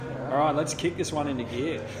All right, let's kick this one into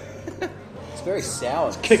gear. It's very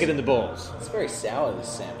sour. Kick it in the balls. It's very sour, this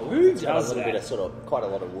sample. Who It's got does a little that? bit of quite a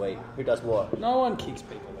lot of wheat. Who does what? No one kicks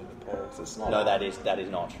people in the balls. It's not. No, that is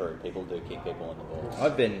not true. People do kick people in the balls.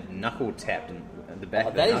 I've been knuckle tapped in the back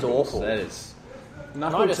of the that is knuckles. awful. That is Can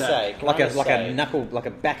I just say, a knuckle, like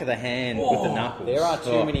a back of the hand with the knuckles. there are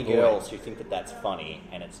too many boy. girls who think that that's funny,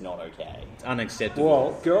 and it's not okay. It's unacceptable.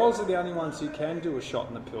 Well, girls are the only ones who can do a shot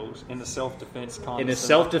in the pills in a self-defense kind In of a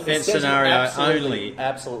self-defense scenario only.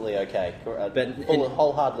 Absolutely okay. But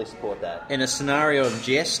Wholeheartedly support that. In a scenario of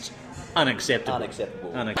jest, unacceptable.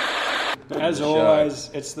 Unacceptable. As always,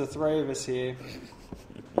 it's the three of us here.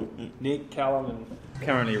 Nick, Callum, and...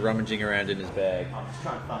 Currently rummaging around in his bag. I'm just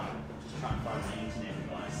trying to find my internet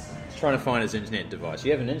device. He's trying to find his internet device.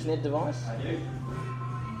 You have an internet device? I do.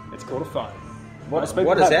 It's called a phone. What Most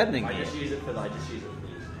people is have- happening I here? just use it for the internet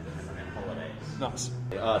because I'm on holidays. Nice.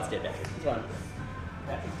 Oh, it's dead battery. It's fine.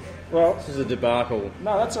 Well, This is a debacle.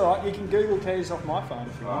 no, that's all right. You can Google keys off my phone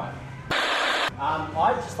if you want.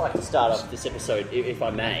 I'd just like to start off this episode, if I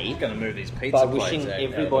may, I'm going to move these pizza by plates wishing out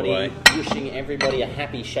of the way. everybody a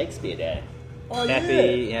happy Shakespeare Day. Oh,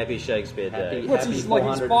 Happy Shakespeare Day. What's his, like,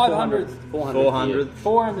 his 500th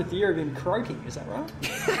 400th year of him croaking, is that right?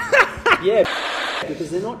 Yeah, because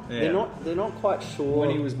they're not quite sure When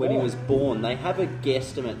he was born. They have a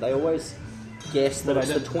guesstimate. They always guess that But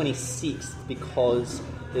it's I the don't- 26th because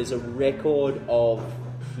there's a record of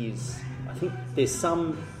his. I think there's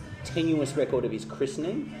some tenuous record of his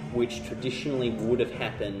christening, which traditionally would have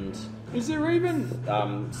happened Is there even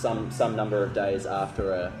some number of days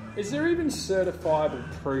after a. certifiable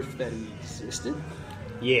proof that he existed?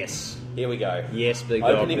 Yes. Here we go. Yes, big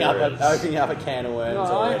dog. Opening up a can of worms No,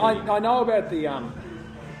 already. I know about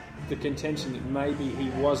the contention that maybe he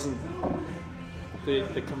wasn't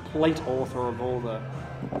the complete author of all the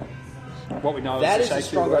what we know That as is the a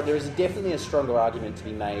Shakespeare stronger. work. There is definitely a stronger argument to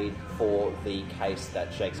be made for the case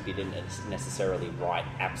that Shakespeare didn't necessarily write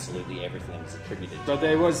absolutely everything that's attributed to But him.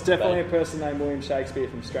 there was definitely But- a person named William Shakespeare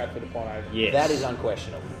from Stratford upon Avon. Yes. That is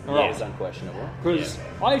unquestionable. Right. That is unquestionable. Because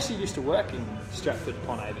I actually used to work in Stratford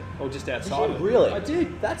upon Avon, or just outside of it. Really? I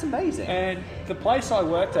did. That's amazing. And the place I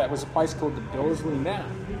worked at was a place called the Billersley Manor,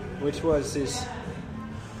 which was this,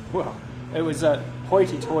 well, it was a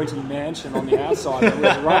hoity-toity mansion on the outside that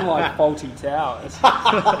was run like faulty towers.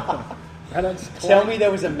 And it's Tell me there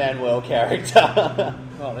was a Manuel character.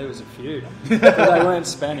 Oh, there was a few. But they weren't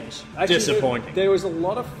Spanish. Actually, Disappointing. There was a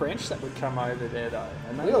lot of French that would come over there, though.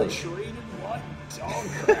 And they Really? were treated like dog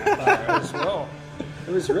crap there as well.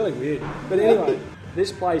 It was really weird. But anyway,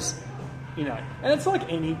 this place, you know, and it's like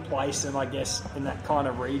any place, and I guess in that kind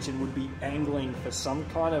of region would be angling for some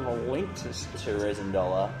kind of a link to... Tourism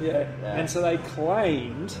dollar. Yeah. Yeah. And so they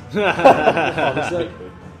claimed obviously,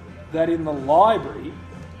 that in the library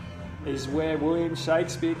is where William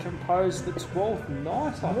Shakespeare composed the 12th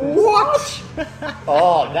Night, I think. What?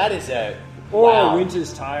 Oh, that is a Or wow. A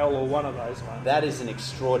Winter's Tale, or one of those ones. That is an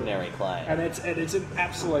extraordinary claim. And it's an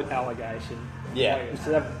absolute allegation. Yeah.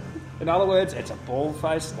 Like, in other words, it's a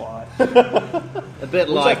bald-faced lie. A bit Which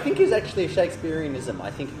like... I think is actually a Shakespeareanism. I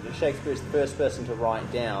think Shakespeare is the first person to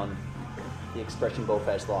write down the expression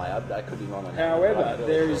bald-faced lie. I could be wrong on that. However, but I'm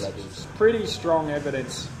there sure is that is- pretty strong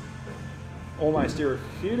evidence, almost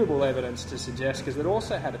irrefutable evidence to suggest, because it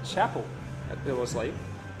also had a chapel at Billersley,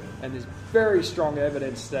 and there's very strong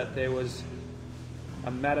evidence that there was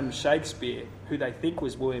a Madam Shakespeare, who they think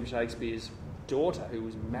was William Shakespeare's daughter, who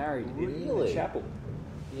was married in the Really? chapel.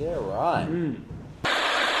 Yeah, right.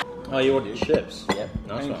 Oh, you ordered chips. Yep.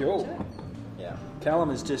 Nice Thank one. you. Yeah. Callum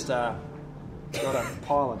has just got a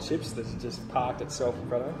pile of chips that's just parked itself in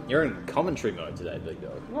front of him. You're in commentary mode today, big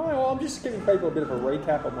dog. No, well, I'm just giving people a bit of a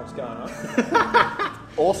recap on what's going on.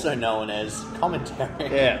 Also known as commentary.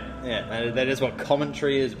 Yeah. That is what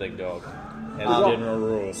commentary is, big dog. As a general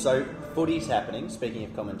rule. So, footy's happening, speaking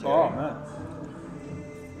of commentary. Oh, man.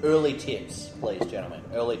 Early tips, please, gentlemen.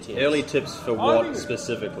 Early tips. Early tips for I what think-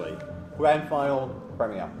 specifically? Grand Final,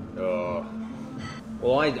 Premier. Oh.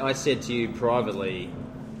 Well, I said to you privately,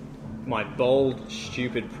 my bold,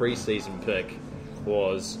 stupid pre-season pick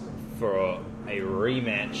was for a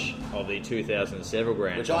rematch of the 2007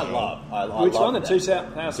 Grand Which I Final. love. I Which love one? The that.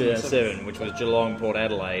 2007? 2007, which was Geelong Port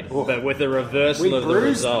Adelaide, Oh. but with a reversal We of the bruised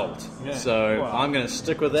result. Yeah. So Well, I'm going to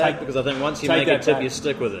stick with that take- because I think once you take make a that tip, back. you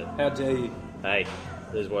stick with it. How dare you? Hey,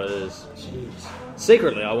 is what it is. Jeez.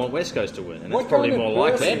 Secretly, I want West Coast to win, and What that's probably kind of more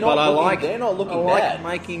likely. person- But they're not looking I like bad.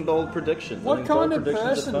 making bold predictions. I What think kind bold of predictions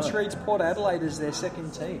person are fun. treats Port Adelaide as their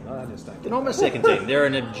second team? I just don't They're get not my second team. They're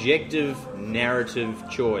an objective narrative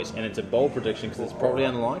choice, and it's a bold prediction because it's probably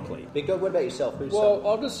unlikely. Big Dog, what about yourself? Who's Well,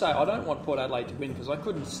 I'll just say I don't want Port Adelaide to win because I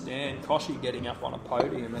couldn't stand Koshy getting up on a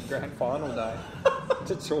podium at Grand Final day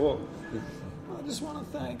to talk. I just want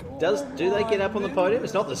to thank all Do they get up on the my podium?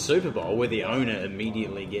 It's not the Super Bowl where the owner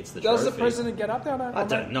immediately gets the Does trophy. the president get up there? I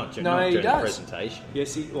don't. Not No, during he the does. presentation.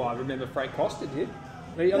 Yes, well, I remember Frank Costa did.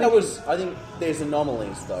 I think there's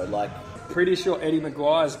anomalies though. Like, Pretty sure Eddie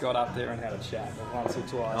Maguire's got up there and had a chat once or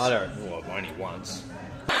twice. I don't. Well, only once.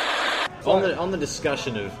 On the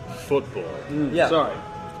discussion of football, yeah. Sorry.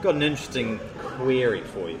 I've got an interesting query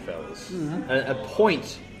for you, fellas. A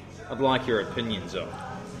point I'd like your opinions on.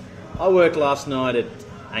 I worked last night at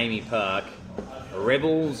Amy Park.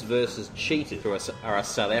 Rebels versus Cheetahs, who are a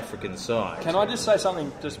South African side. Can I just say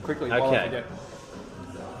something just quickly while I Okay. forget?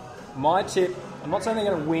 My tip, I'm not saying they're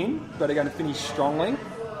going to win, but they're going to finish strongly.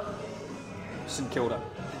 St Kilda.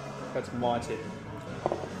 That's my tip.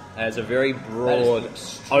 As a very broad,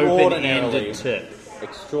 extraordinarily- open-ended tip.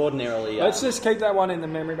 extraordinarily. Let's just keep that one in the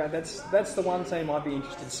memory, but that's the one team I'd be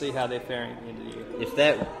interested to see how they're faring at the end of the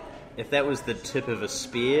year. If that was the tip of a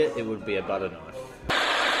spear, it would be a butter knife.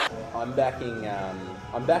 I'm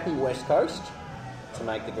backing West Coast to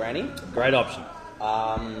make the granny. Great option.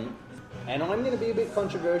 And I'm going to be a bit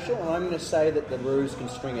controversial, and I'm going to say that the Roos can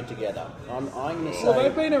string it together. I'm going to say... Well,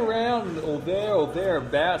 they've been around or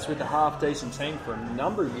thereabouts with a half-decent team for a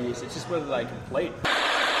number of years. It's just whether they complete.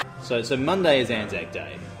 So Monday is Anzac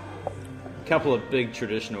Day. A couple of big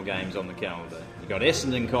traditional games on the calendar. You got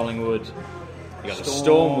Essendon, Collingwood. You got the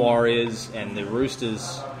Storm Warriors and the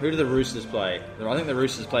Roosters. Who do the Roosters play? I think the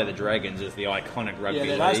Roosters play the Dragons as the iconic rugby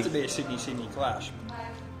Yeah, there league. has to be a Sydney clash.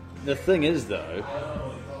 The thing is, though,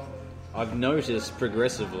 I've noticed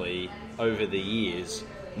progressively over the years,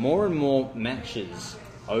 more and more matches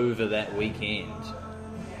over that weekend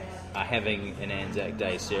are having an Anzac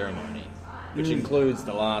Day ceremony, which includes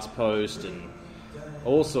the last post and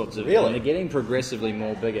all sorts of... Really? And they're getting progressively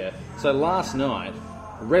more bigger. So last night,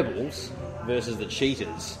 Rebels versus the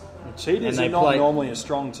Cheetahs. Cheetahs And are they not play- normally a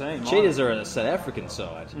strong team. Cheetahs are a South African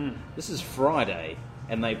side. This is Friday,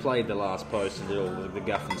 and they played the last post and did all the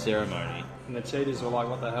guffin ceremony. And the Cheetahs were like,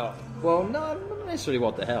 what the hell? Well, no, not necessarily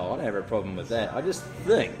what the hell. I don't have a problem with that. I just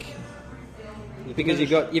think because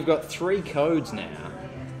you've got 3 codes now,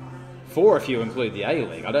 4 if you include the A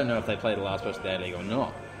League. I don't know if they play the last post of the A League or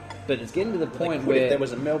not, but it's getting to the point where if there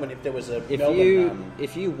was a Melbourne...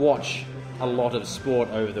 if you watch a lot of sport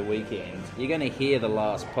over the weekend, you're going to hear the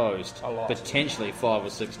last post A lot. potentially 5 or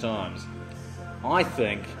 6 times. I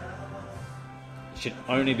think it should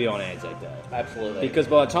only be on Anzac Day. Absolutely. Because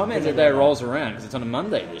by the time Anzac Day rolls around, because it's on a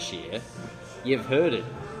Monday this year, you've heard it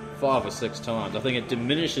 5 or 6 times. I think it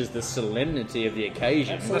diminishes the solemnity of the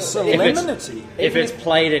occasion. The solemnity. If it's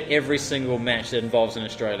played at every single match that involves an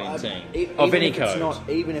Australian team of any code.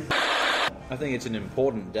 I think it's an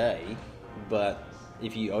important day, but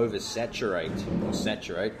if you oversaturate's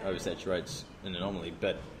an anomaly,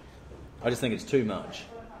 but I just think it's too much.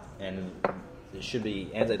 And it should be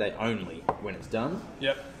Anzac Day only when it's done.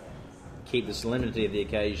 Yep. Keep the solemnity of the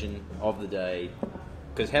occasion of the day,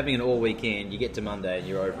 because having it all weekend, you get to Monday and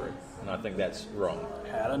you're over it, and I think that's wrong.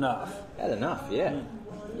 Had enough. Had enough, yeah.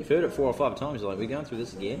 You've heard it 4 or 5 times. You're like, we're going through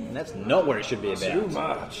this again, and that's not what it should be about. Too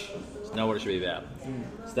much. It's not what it should be about.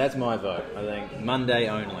 So that's my vote. I think Monday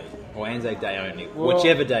only, or Anzac Day only, Well,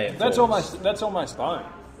 whichever day it falls. That's almost bone.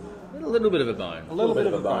 A little bit of a bone. A little bit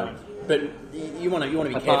of a bone. But you want to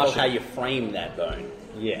be careful partial. how you frame that bone.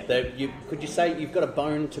 Yeah. Could you say you've got a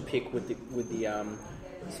bone to pick with the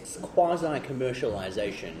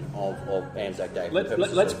quasi-commercialisation of Anzac Day?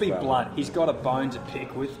 Let's be blunt. He's got a bone to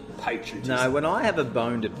pick with patriotism. No, when I have a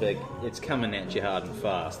bone to pick, it's coming at you hard and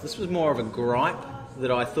fast. This was more of a gripe that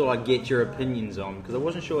I thought I'd get your opinions on, because I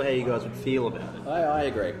wasn't sure how you guys would feel about it. I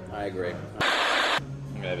agree. I'm going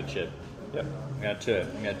to have a chip. Yep. I'm going to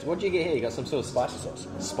what did you get here? You got some sort of Spicy sauce.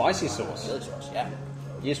 Spicy sauce. Chili sauce, yeah.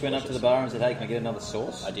 You just went up to the bar and said, hey, can I get another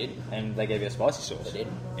sauce? I did. And they gave you a spicy sauce. I did.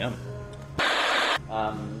 Yum.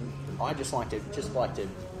 I just like to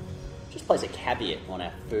place a caveat on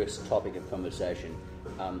our first topic of conversation,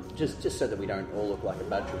 just so that we don't all look like a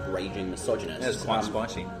bunch of raging misogynists. That's quite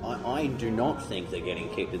spicy. I do not think that getting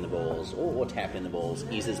kicked in the balls or tapped in the balls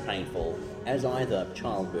is as painful as either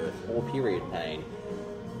childbirth or period pain.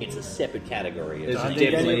 It's a separate category. There's Don't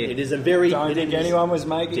definitely... It is a very. Don't think anyone was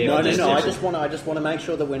making... No. There's I different- just want to make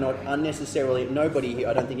sure that we're not unnecessarily. Nobody here.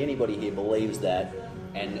 I don't think anybody here believes that,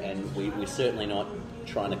 and we're certainly not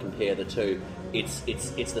trying to compare the two. It's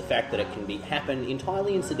the fact that it can happen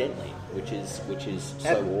entirely incidentally, which is so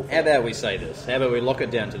awful. How about we say this? How about we lock it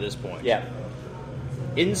down to this point? Yeah.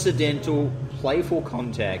 Incidental, playful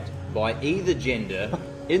contact by either gender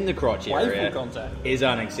in the crotch area contact is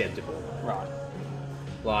unacceptable. Right.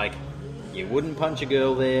 Like, you wouldn't punch a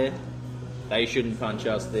girl there. They shouldn't punch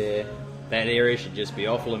us there. That area should just be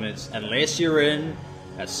off limits unless you're in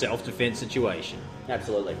a self-defense situation.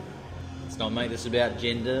 Absolutely. Let's not make this about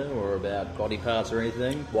gender or about body parts or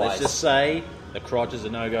anything. Wise. Let's just say the crotch is a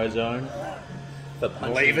no-go zone. For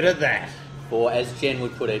punching. Leave it at that. Or, as Jen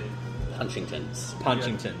would put it, punchingtons.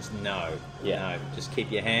 Punchingtons, no. Yeah. No. Just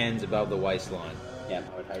keep your hands above the waistline. Yeah,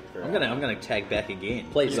 I would hate for I'm gonna tag back again.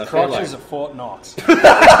 Please. The I feel crotch is a Fort Knox.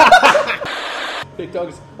 Big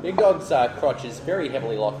Dog's crotch is very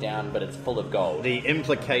heavily locked down, but it's full of gold. The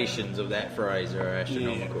implications of that phrase are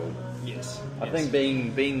astronomical. Yes. I think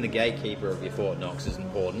being the gatekeeper of your Fort Knox is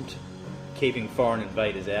important. Keeping foreign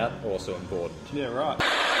invaders out, also important. Yeah,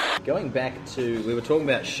 right. Going back to, we were talking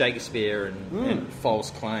about Shakespeare and false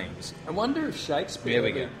claims. I wonder if Shakespeare There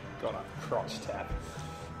we go. got a crotch tap.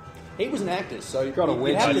 He was an actor, so Got a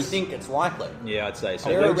you have to wedge. think it's likely. Yeah, I'd say so.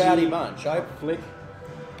 They're a wedgie. rowdy bunch. Flick.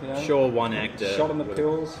 You know, Sure, one actor. Shot on the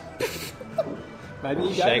pills. Maybe he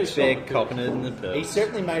gave Shakespeare a shot copping it in the He pills.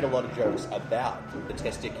 certainly made a lot of jokes about the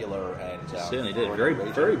testicular and... Certainly did. Very,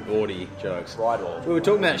 very bawdy jokes. Right on. We were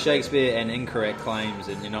talking about Shakespeare and incorrect claims,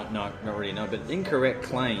 and you're not really know, but incorrect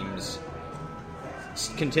claims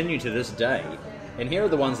continue to this day. And here are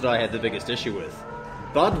the ones that I had the biggest issue with.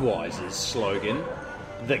 Budweiser's slogan,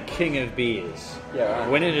 "The King of Beers," Yeah, right.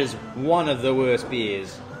 when it is one of the worst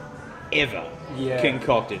beers ever Yeah.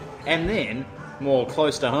 concocted. And then, more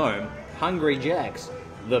close to home, Hungry Jack's.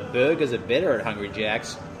 The burgers are better at Hungry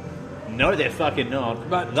Jack's. No, they're fucking not.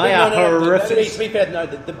 But- They are horrific. To be fair, no,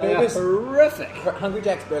 the They are burgers... horrific. Hungry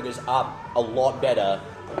Jack's burgers are a lot better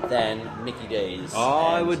than Mickey D's.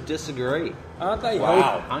 I and- would disagree. Aren't they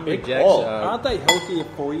Wow. Hungry Big Jack's call. Aren't they healthier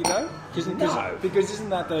for you though? No. Because isn't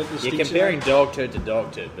that the You're distinction? comparing dog turd to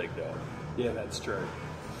dog turd, big dog. Yeah, that's true.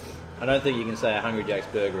 I don't think you can say a Hungry Jack's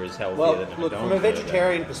burger is healthier Well, than a look, McDonald's from a burger.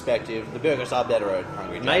 vegetarian perspective, the burgers are better at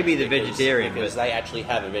Hungry Jack's. Maybe the because- vegetarian, because but- they actually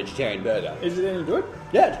have a vegetarian burger. Is it any good?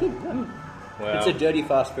 Yeah, it's good. Yeah. Well, It's a dirty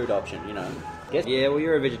fast food option, you know. yeah, well,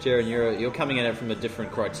 you're a vegetarian. You're coming at it from a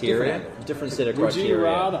different criteria, Different different set of Would criteria. you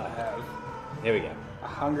rather have Here we go. a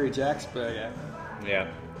Hungry Jack's burger Yeah.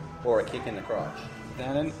 Or a kick in the crotch.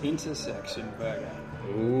 than an intersection burger?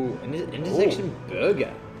 Ooh, an intersection burger.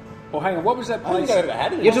 Well, hang on, what was that I think place? I've ever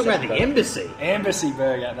had it. You're talking about the embassy. Embassy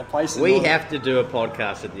Burger, the place. in We London. have to do a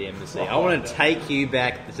podcast at the embassy. I want to take you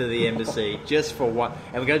back to the embassy just for one,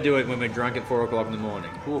 and we're going to do it when we're drunk at 4 o'clock in the morning.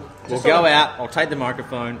 Ooh. We'll Just go on- out. I'll take the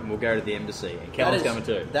microphone, and we'll go to the embassy. And Kellen's coming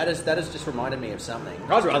too. That has just reminded me of something.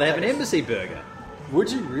 I'd rather have an embassy burger. Would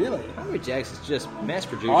you really? Hungry Jack's is just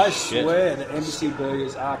mass-produced I shit. swear that embassy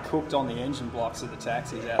burgers are cooked on the engine blocks of the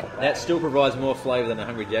taxis out the back. That still provides more flavour than a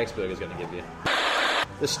Hungry Jack's burger is going to give you.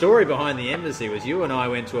 The story behind the embassy was you and I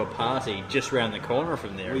went to a party just round the corner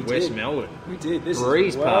from there in West did. Melbourne. We did. This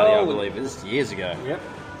Breeze is party, I well- believe. This is years ago. Yep.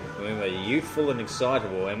 We were youthful and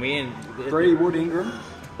excitable, and Bree Wood Ingram.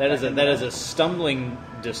 that is a stumbling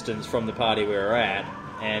distance from the party we were at.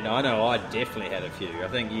 And I know I definitely had a few. I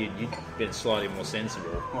think you'd been slightly more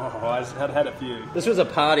sensible. Oh, I had a few. This was a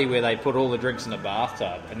party where they put all the drinks in a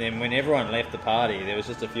bathtub, and then when everyone left the party, there was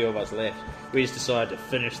just a few of us left. We just decided to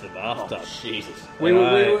finish the bathtub. Oh, Jesus. We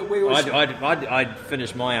were I'd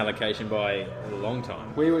finished my allocation by a long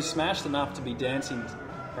time. We were smashed enough to be dancing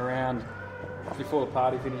around before the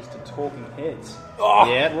party finished to Talking Heads. Oh,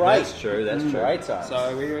 Yeah, great. that's true. That's true. Great times.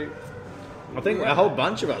 So we I think a whole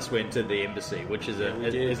bunch of us went to the embassy, which is we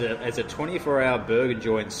did. a 24-hour burger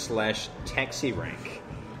joint / taxi rank,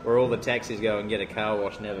 where all the taxis go and get a car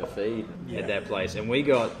wash and have a feed at that place. And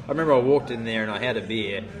I remember I walked in there and I had a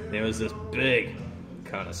beer. And there was this big,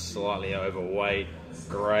 kind of slightly overweight,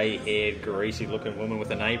 grey-haired, greasy-looking woman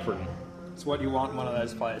with an apron. it's what you want in one of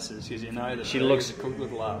those places because you know that She burgers looks- are cooked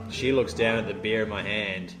with love. She looks down at the beer in my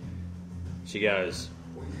hand. She goes,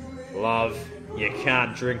 "Love, you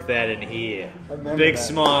can't drink that in here." remember Big that.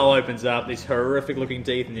 smile opens up, these horrific looking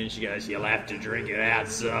teeth, and then she goes, "You'll have to drink it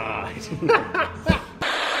outside."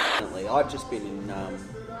 Definitely. I've just been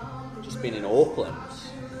in Auckland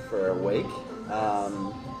for a week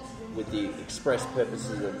with the express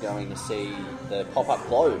purposes of going to see the pop-up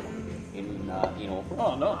globe in Auckland.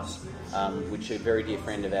 Oh, nice. Which a very dear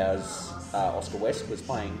friend of ours, Oscar West, was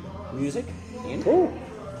playing music in. Cool.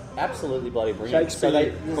 Absolutely bloody brilliant. Shakespeare So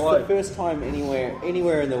this is the Globe. first time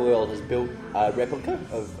anywhere in the world has built a replica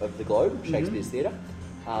of the Globe, Shakespeare's Theatre.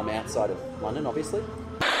 outside of London, obviously.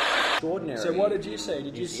 Extraordinary. So what did you see?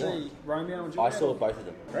 Did New you Zealand. see Romeo and Juliet? I saw both of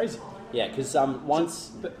them. Crazy. Yeah, because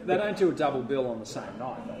once... But they don't do a double bill on the same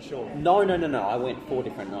night, though, surely. No. I went 4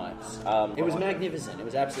 different nights. It was magnificent. It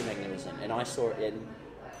was absolutely magnificent. And I saw it in...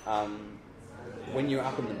 when you're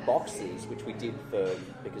up in the boxes, which we did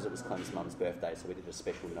because it was Clem's mum's birthday, so we did a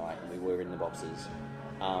special night and we were in the boxes.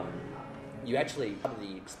 You actually, part of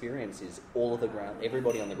the experience is all of the ground,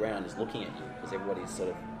 everybody on the ground is looking at you because everybody's sort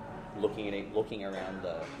of looking around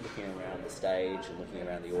the stage and looking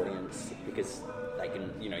around the audience because they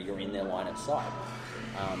can, you're in their line of sight.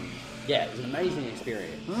 Yeah, it was an amazing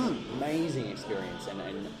experience. Amazing experience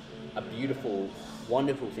and a beautiful,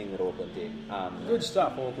 wonderful thing that Auckland did. Good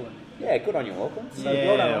stuff, Auckland. Yeah, good on you, Auckland. So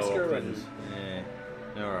well done, Oscar. Auckland. Yeah.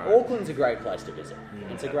 All right. Auckland's a great place to visit.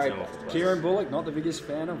 It's a great place to visit. Kieran Bullock, not the biggest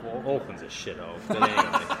fan of Auckland. Auckland's a shithole. But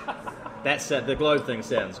anyway, that's the Globe thing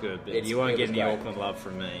sounds good, but you won't get any great. Auckland love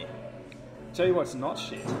from me. Tell you what's not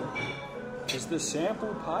shit. It's the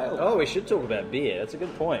sample pale. Oh, we should talk about beer. That's a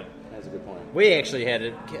good point. That's a good point. We actually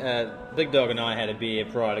had Big Dog and I had a beer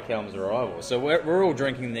prior to Callum's arrival, so we're all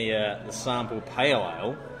drinking the sample pale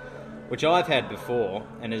ale, which I've had before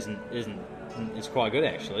and it's quite good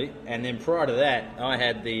actually. And then prior to that, I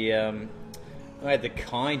had the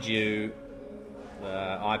Kaiju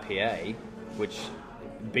IPA, which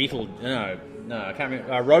I can't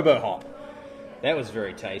remember. Robo Hop. That was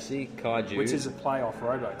very tasty, Kaiju. Which is a play off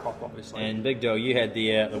Robocop, obviously. And Big Dog, you had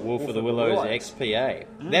the Wolf of the Willows XPA.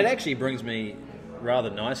 That actually brings me rather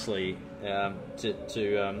nicely to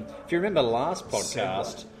if you remember last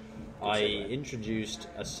podcast, I introduced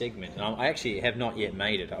a segment, and I actually have not yet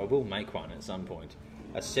made it. I will make one at some point.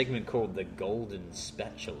 A segment called the Golden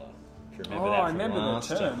Spatula. If you remember that I from remember last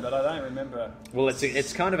the term, but I don't remember. Well,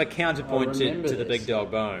 it's kind of a counterpoint to the Big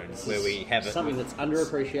Dog Bones, where we have something that's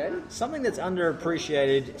underappreciated. Something that's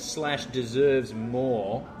underappreciated / deserves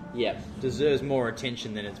more. Yeah. Deserves more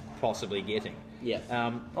attention than it's possibly getting. Yeah.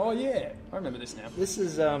 Oh yeah, I remember this now. This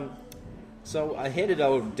is so I headed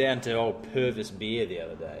down to old Purvis Beer the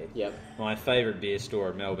other day. Yep. My favourite beer store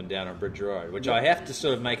in Melbourne down on Bridge Road, which I have to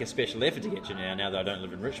sort of make a special effort to get to now that I don't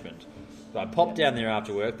live in Richmond. But I popped down there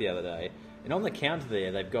after work the other day, and on the counter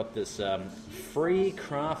there they've got this free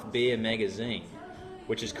craft beer magazine,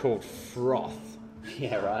 which is called Froth.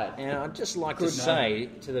 Yeah, right. And I'd just like to say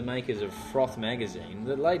to the makers of Froth magazine,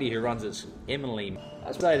 the lady who runs it's Emily,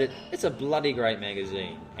 I'd say that it's a bloody great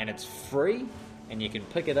magazine, and it's free, and you can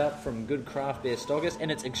pick it up from good craft beer stockists, and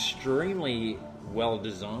it's extremely well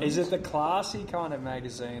designed. Is it the classy kind of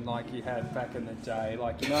magazine like you had back in the day?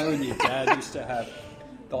 Like, when your dad used to have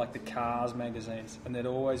the Cars magazines, and there'd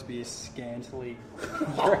always be a scantily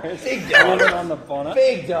dressed woman on the bonnet.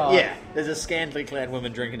 Big Dog. Yeah, there's a scantily clad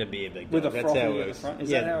woman drinking a beer, Big Dog. With a That's frothy how it at the works. front. Is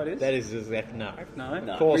that how it is? That is exactly no.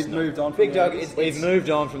 No, Of course we've not. moved on. From Big Dog. We've moved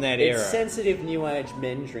on from that era. It's sensitive new age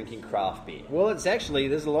men drinking craft beer. Well, it's actually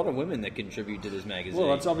there's a lot of women that contribute to this magazine.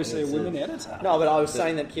 Well, it's obviously a women editor. No, but I was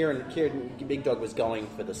saying that Kieran Big Dog was going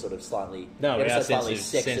for the sort of slightly we are slightly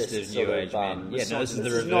sensitive sexist new sort of, age men. Yeah, no, this is the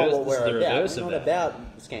This reverse. is not what This is we're the about. reverse We're of not that. about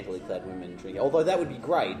scantily clad women drinking. Although that would be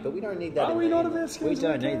great, but we don't need that. Are we not about We scantily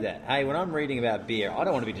don't clad? need that. Hey, when I'm reading about beer, I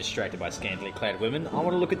don't want to be distracted by scantily clad women. I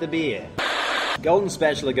want to look at the beer. Golden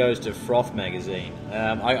Spatula goes to Froth magazine.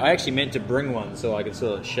 I actually meant to bring one so I could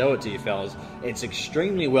sort of show it to you fellas. It's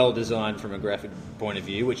extremely well designed from a graphic point of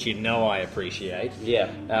view, which I appreciate.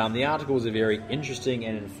 Yeah. The articles are very interesting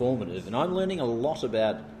and informative, and I'm learning a lot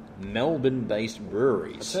about Melbourne-based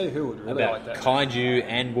breweries. I'll tell you who would really about like that. Kaiju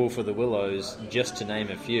and Wolf of the Willows, just to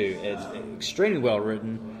name a few. It's extremely well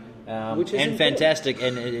written. Which is and important. fantastic.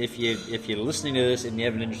 And if you're listening to this and you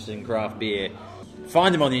have an interest in craft beer,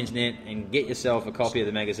 find them on the internet and get yourself a copy of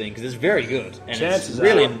the magazine because it's very good. And Chances it's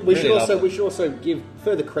really, are. We really should also give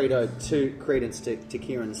further credence to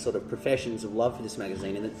Kieran's sort of professions of love for this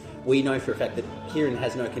magazine, and that we know for a fact that Kieran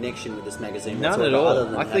has no connection with this magazine. None whatsoever at all. other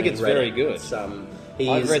than I think having it's read very it. good. It's,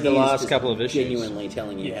 I've read the last couple of issues. Genuinely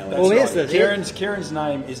telling you how. Well, here's the thing. Kieran's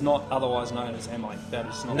name is not otherwise known as Emily. That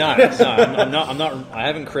is not. No, I'm not. I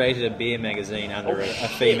haven't created a beer magazine under a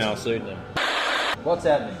female pseudonym. What's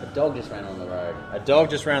happening? A dog just ran on the road. A dog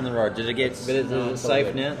just ran the road. Did it get? But is it safe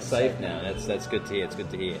good. now? Safe now. That's good to hear. It's good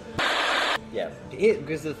to hear. Yeah.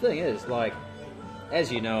 Because the thing is, like,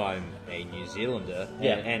 as you know, I'm a New Zealander,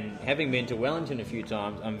 Yeah. and having been to Wellington a few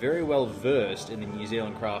times, I'm very well versed in the New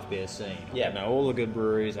Zealand craft beer scene. Yeah. I know all the good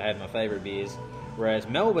breweries. I have my favourite beers. Whereas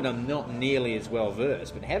Melbourne, I'm not nearly as well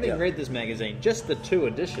versed. But having read this magazine, just the 2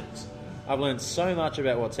 editions, I've learned so much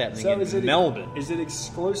about what's happening So in Melbourne. Is it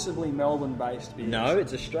exclusively Melbourne-based beers? No,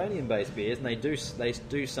 it's Australian-based beers, and they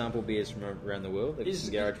do sample beers from around the world.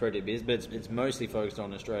 They've garage project beers, but it's mostly focused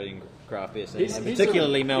on Australian craft beer scene, and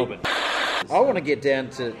particularly Melbourne. I want to get down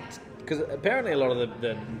to, because apparently a lot of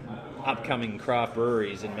the upcoming craft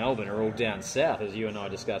breweries in Melbourne are all down south, as you and I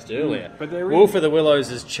discussed earlier. But they're Wolf of the Willows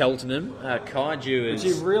is Cheltenham. Kaiju is. But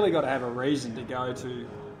you've really got to have a reason to go to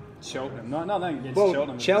Cheltenham. Nothing against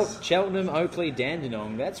Cheltenham. Cheltenham, Oakley,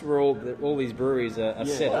 Dandenong. That's where all these breweries are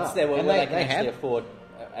set up. That's there where And they can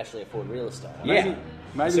actually afford real estate. Maybe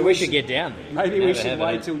so we should get down there. Maybe we should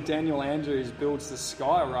wait till Daniel Andrews builds the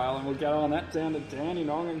Sky Rail and we'll go on that down to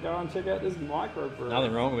Dandenong and go and check out this microbrewery.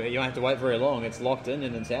 Nothing wrong with it. You don't have to wait very long. It's locked in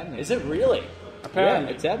and it's happening. Is it really? Apparently.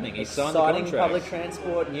 Yeah, it's happening. He's signed the Exciting contract. public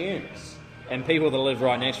transport news. And people that live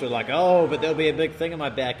right next to it are like, oh, but there'll be a big thing in my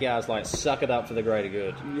backyard. It's like, suck it up for the greater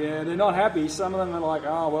good. Yeah, they're not happy. Some of them are like,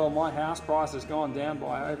 oh, well, my house price has gone down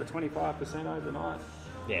by over 25% overnight.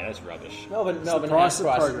 Yeah, that's rubbish. Melbourne price house of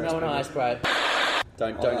price. progress, Melbourne house price.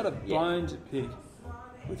 I got a bone to pick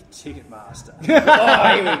with Ticketmaster.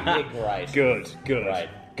 Great. Good. Right.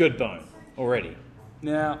 Good bone. Already.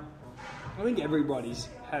 Now, I think everybody's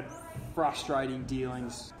had frustrating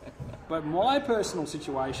dealings, but my personal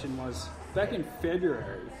situation was back in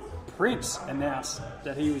February. Prince announced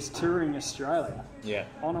that he was touring Australia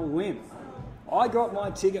on a whim. I got my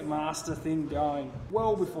Ticketmaster thing going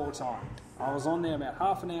well before time. I was on there about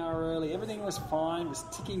half an hour early. Everything was fine. It was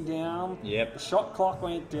ticking down. Yep. The shot clock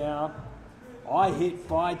went down. I hit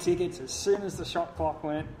buy tickets as soon as the shot clock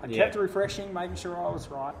went. I kept refreshing, making sure I was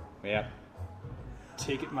right. Yep.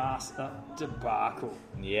 Ticketmaster debacle.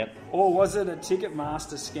 Yep. Or was it a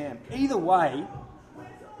Ticketmaster scam? Either way,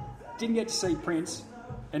 didn't get to see Prince,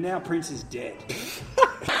 and now Prince is dead.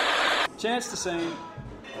 Chance to see him,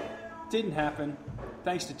 didn't happen,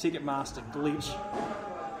 thanks to Ticketmaster glitch,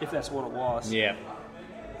 if that's what it was. Yeah.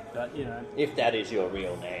 But, you know. If that is your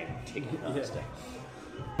real name, Ticketmaster.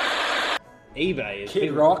 eBay is...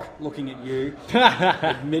 Kid Rock, looking at you,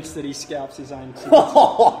 admits that he scalps his own tickets.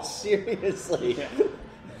 Oh, seriously? Yeah.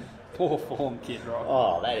 Poor form, Kid Rock.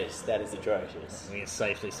 Oh, that is atrocious. We can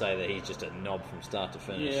safely say that he's just a knob from start to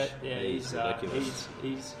finish. Yeah, he's ridiculous.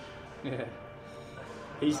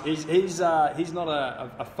 He's not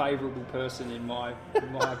a favourable person in my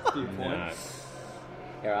viewpoint. No.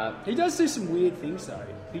 Yeah, He does do some weird things though.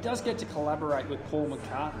 He does get to collaborate with Paul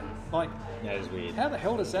McCartney. Like, That is weird. how the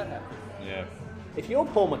hell does that happen? Yeah. if you're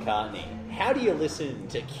Paul McCartney, how do you listen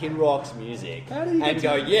to Kid Rock's music How do you and get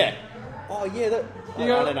go, to- yeah, oh yeah, that... You I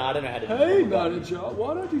go, don't know how to do Hey it. manager,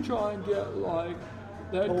 why don't you try and get like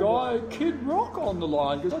that guy Kid Rock on the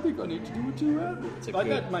line? Because I think I need to do a duet. It's a Like,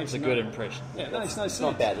 good, that makes it's a no- good impression. Yeah, that makes no It's sense.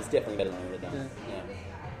 not bad, it's definitely better than I would have done.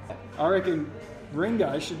 Yeah. I reckon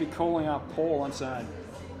Ringo should be calling up Paul and saying,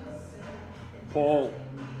 Paul,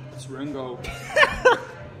 it's Ringo.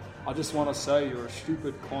 I just want to say you're a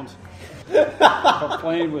stupid cunt for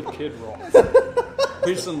playing with Kid Rock.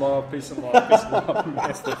 Peace and love, peace and love, peace and love.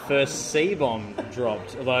 That's the first C-bomb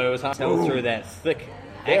dropped, although it was hard to tell through that thick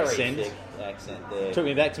Very accent. thick accent there. Took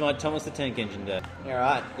me back to my Thomas the Tank Engine day. All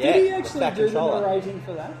right. Yeah. Did he the actually Fat do the Controller. narrating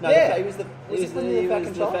for that? No, Yeah. he was the He was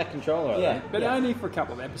the Fat Controller. I Yeah. think. But only for a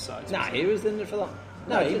couple of episodes. No, he was in it for the...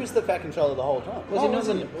 No, he was the Fat Controller the whole time.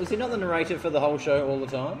 Was he not the narrator for the whole show all the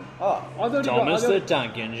time? Oh, I thought Thomas I the thought-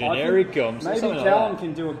 Tank Engine, I here he think comes. Maybe Something like Callum that.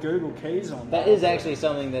 can do a Google keys on That is actually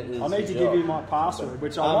something that is... I need to his give job. you my password,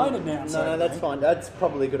 which I won't announce. No, that's fine. That's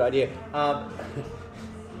probably a good idea.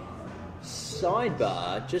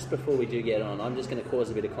 Sidebar, just before we do get on, I'm just going to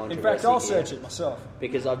cause a bit of In controversy fact, I'll here, search it myself.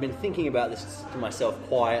 because I've been thinking about this to myself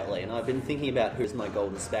quietly, and I've been thinking about who's my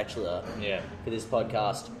golden spatula Yeah. for this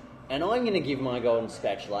podcast. And I'm going to give my golden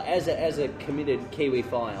spatula as a committed Kiwi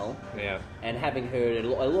file, Yeah. and having heard a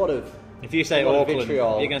lot of... If you say a lot of Auckland,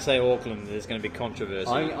 vitriol. you're going to say Auckland, there's going to be controversy.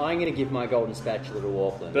 I'm going to give my golden spatula to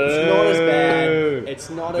Auckland. Boo. It's not as bad. It's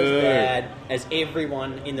not as Boo. bad as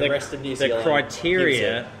everyone in the rest of New Zealand. The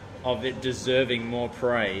criteria gives of it deserving more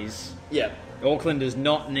praise. it. Yeah. Auckland does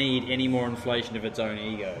not need any more inflation of its own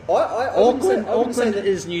ego. I wouldn't say Auckland that-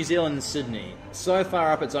 is New Zealand and Sydney. So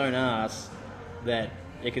far up its own arse that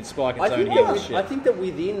it could spike its I own think, heel that, shit. I think that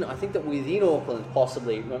within Auckland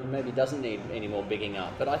possibly maybe doesn't need any more bigging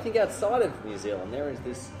up, but I think outside of New Zealand there is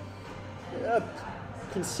this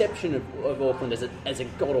conception of Auckland as a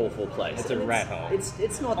god awful place. It's a And rat hole.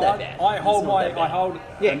 It's not that bad. I hold It's not that bad. I hold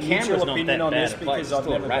Yeah, a Canberra's neutral not opinion that on bad this a place. because It's I've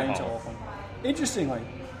still a never rat been to hole. Auckland. Interestingly,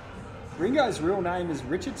 Ringo's real name is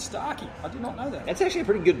Richard Starkey. I did not know that. That's actually a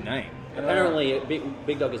pretty good name. Apparently,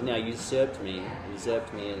 Big Dog has now usurped me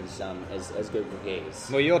as Google Gears.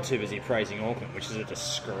 Well, you're too busy praising Auckland, which is a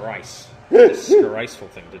disgrace. Disgraceful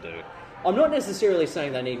thing to do. I'm not necessarily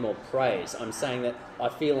saying they need more praise. I'm saying that I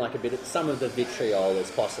feel like some of the vitriol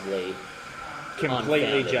is possibly Completely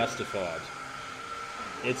unfounded. justified.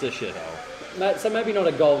 It's a shithole. So maybe not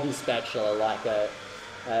a golden spatula like a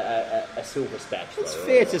silver spatula. It's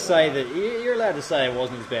fair to say that you're allowed to say it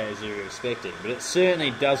wasn't as bad as you were expecting, but it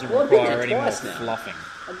certainly doesn't Well, I've been require there any more twice now. fluffing.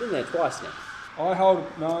 I've been there twice now. I hold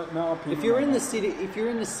no opinion. If you're on in the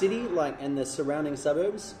that. city, like and the surrounding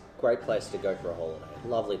suburbs, great place to go for a holiday.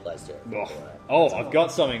 Lovely place to go for a holiday. Oh, I've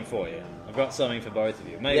got something for you. I've got something for both of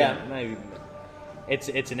you. Maybe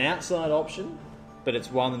it's an outside option, but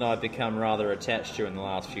it's one that I've become rather attached to in the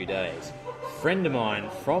last few days. A friend of mine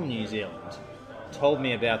from New Zealand told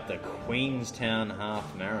me about the Queenstown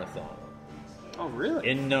Half Marathon Oh, really?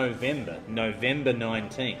 in November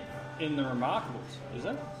 19th. In the Remarkables, is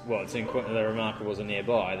it? Well, it's in the Remarkables are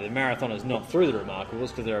nearby. The marathon is not through the Remarkables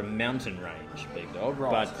because they're a mountain range, Big Dog.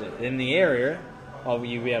 Right. But in the area, you'll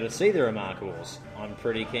be able to see the Remarkables. I'm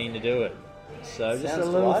pretty keen to do it. So just Sounds a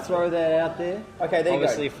little delightful. throw that out there. Okay, there you go.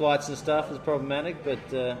 Obviously, flights and stuff is problematic, but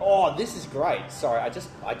Oh, this is great. Sorry, I just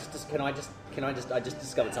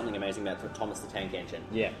discovered something amazing about Thomas the Tank Engine.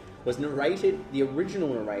 yeah. Was narrated. The original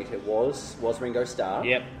narrator was Ringo Starr.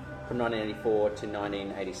 Yep. From 1984 to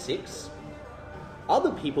 1986.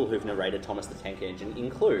 Other people who've narrated Thomas the Tank Engine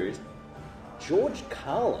include George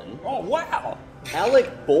Carlin, Oh, wow! Alec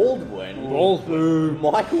Baldwin, Baldwin.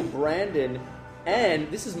 Michael Brandon, and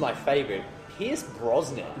this is my favourite, Pierce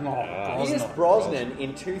Brosnan. Pierce Brosnan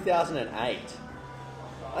in 2008.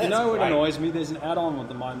 You know what great. annoys me? There's an add-on at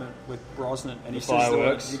the moment with Brosnan, and he The says the word,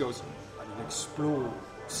 fireworks? he goes, and it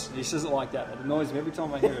explodes. He says it like that. It annoys me every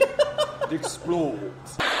time I hear it. It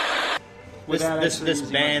explodes. Without This actually using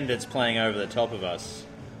band that's playing over the top of us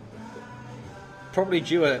probably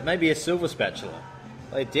due maybe a silver spatula.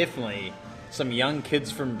 They're definitely some young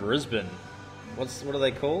kids from Brisbane. What are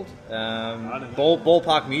they called? don't know.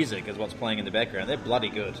 Ballpark Music is what's playing in the background. They're bloody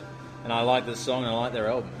good, and I like this song and I like their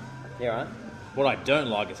album. Yeah, right. What I don't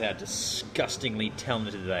like is how disgustingly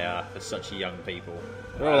talented they are for such young people.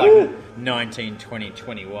 They're all like 19, 20,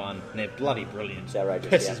 21, and they're bloody brilliant. It's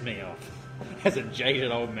outrageous, Pisses me off. As a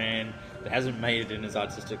jaded old man that hasn't made it in his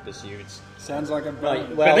artistic pursuits. Sounds like a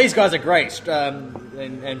brilliant. Well- But these guys are great, and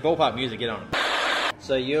Ballpark Music, get on them.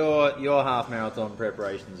 So your half marathon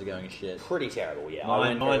preparations are going shit. Pretty terrible, yeah.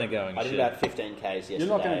 Mine are going I did shit. about 15 Ks yesterday. You're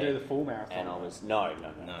not going to do the full marathon. And I was no,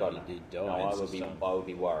 God, you no. did No, die, I it's would be just I would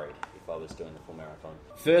be worried if I was doing the full marathon.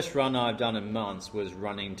 First run I've done in months was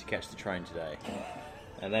running to catch the train today,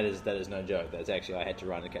 and that is no joke. That's actually I had to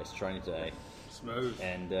run to catch the train today, Smooth.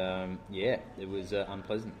 and it was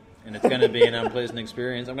unpleasant, and it's going to be an unpleasant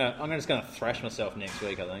experience. I'm just going to thrash myself next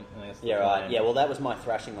week. I think. That's the Yeah, right. plan. Yeah, well, that was my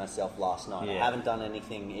thrashing myself last night. I Yeah. haven't done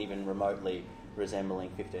anything even remotely resembling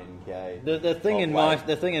 15K. The thing of in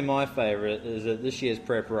weight. my favour is that this year's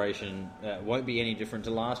preparation won't be any different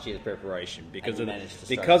to last year's preparation because And of you managed to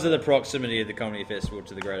start because of the proximity of the comedy festival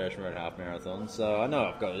to the Great Ocean Road Half Marathon. So I know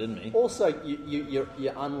I've got it in me. Also, you're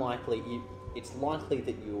unlikely. It's likely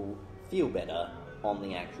that you'll feel better on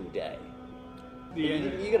the actual day. The,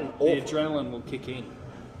 You get an the awful- adrenaline will kick in.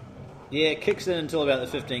 Yeah, it kicks in until about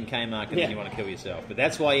the 15k mark, and Yeah. then you want to kill yourself. But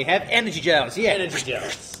that's why you have energy gels. Yeah, Energy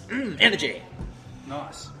gels. energy.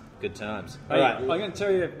 Nice. Good times. Hey, All right, I'm going to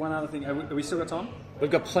tell you one other thing. Have we still got time?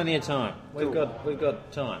 we've got plenty of time. We've Cool.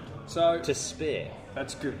 got time So to spare.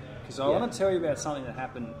 that's good because I want to tell you about something that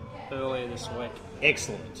happened earlier this week.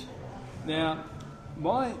 Excellent. Now,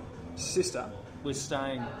 my sister was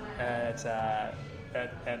staying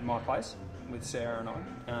at my place with Sarah and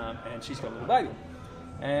I, and she's got a little baby.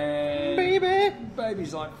 And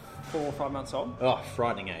baby's like 4 or 5 months old, Oh,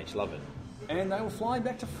 frightening age. Love it. and they were flying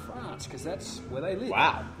back to France because that's where they live.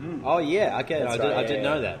 Wow. Oh yeah. Okay. That's I right, did yeah.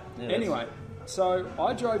 know that. Yeah, that's- Anyway, so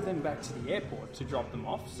I drove them back to the airport to drop them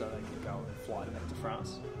off so they could go and fly back to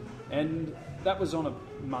France. And that was on a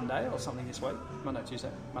Monday or something this week. Monday,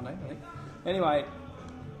 I think. Anyway,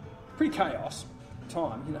 pretty chaos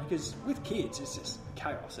time, because with kids it's just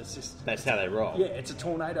chaos. It's just that's how they roll. yeah, it's a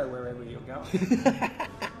tornado wherever you're going.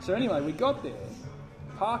 So anyway, we got there,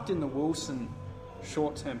 parked in the Wilson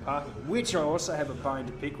short-term parking, which I also have a bone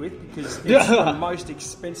to pick with because it's the most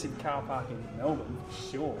expensive car parking in Melbourne,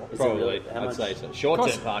 for sure. Is it Probably. really? How I'd much? say so. Short-term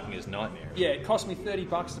Cost- parking is nightmare. Yeah, it cost me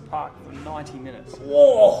 $30 to park for 90 minutes.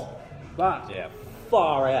 Whoa! But Yeah.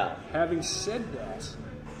 Far out. having said that,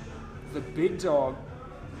 the big dog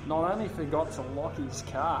not only forgot to lock his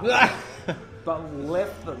car, but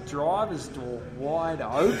left the driver's door wide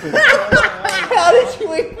open. How did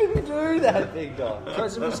you even do that, Big Dog?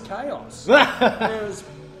 Because it was chaos.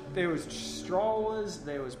 There was strollers,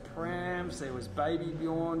 there was prams, there was baby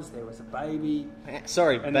Bjorns, there was a baby.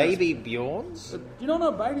 Sorry, And baby Bjorns? You don't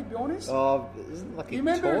know what baby Bjorn is? Oh, isn't it like a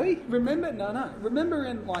Remember toy?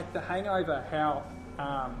 in like The Hangover how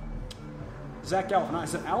Zach Galifianakis,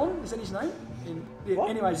 is it Alan? Is that his name?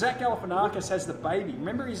 Anyway, Zach Galifianakis has the baby.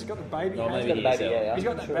 Remember, he's got the baby. Oh, hanging, maybe he is, He's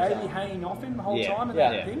got the baby hanging off him the whole time. And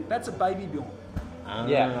that thing. That's a baby Bjorn.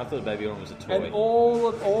 I thought baby Bjorn was a toy. And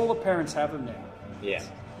all the parents have them now. Yeah.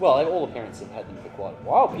 Well, all the parents have had them for quite a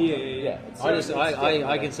while. Yeah.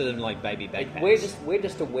 I consider them like baby backpacks. We're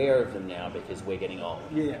just aware of them now because we're getting old.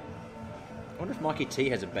 Yeah. I wonder if Mikey T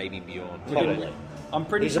has a baby Bjorn. Probably. I'm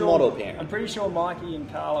pretty He's sure. a model parent. I'm pretty sure Mikey and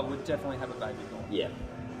Carla would definitely have a baby Bjorn. Yeah.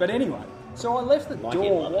 But anyway, so I left the Mikey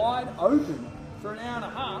door loved it. wide open for an hour and a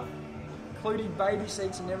half, including baby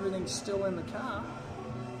seats and everything still in the car.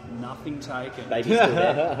 Nothing taken. Baby's still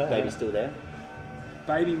there. Baby's still there.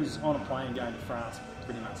 Baby was on a plane going to France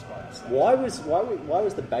pretty much by that stage. Why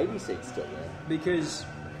was the baby seat still there?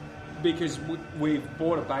 Because we've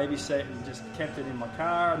bought a baby seat and just kept it in my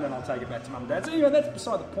car, and then I'll take it back to mum and dad. So anyway, that's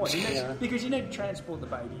beside the point. Because you need to transport the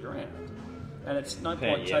baby around, and it's no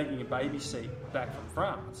point taking a baby seat back from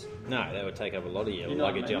France. No, that would take up a lot of your You know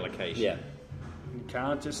what luggage I mean? allocation. Yeah. You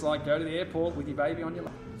can't just go to the airport with your baby on your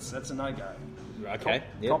lap. That's a no-go. Okay.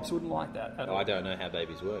 Cops wouldn't like that at all. I don't know how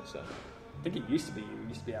babies work, so. I think it used to be you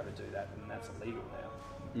used to be able to do that, and that's illegal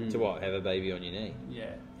now. To what? Have a baby on your knee?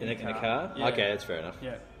 Yeah. In a car? Yeah. Okay, that's fair enough.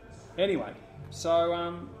 Yeah. Anyway,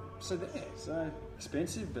 so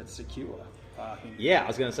expensive but secure parking. Yeah, I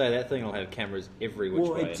was going to say that thing will have cameras every which way.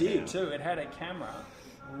 Well, it did now. too. It had a camera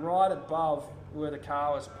right above where the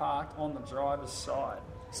car was parked on the driver's side.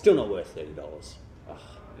 Still not worth $30. Oh,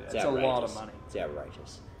 It's a lot of money. It's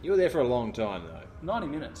outrageous. You were there for a long time, though. 90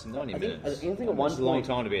 minutes. 90 I minutes. think at one That's a long point-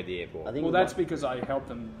 time to be at the airport. I think Well, that's because I helped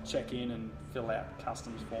them check in and fill out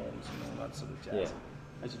customs forms and all that sort of jazz.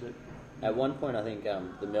 Yeah. As you do. At one point, I think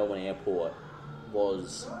the Melbourne airport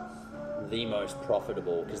was the most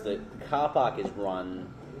profitable because the car park is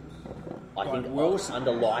run. I By think Wilson.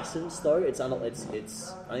 under license though. It's I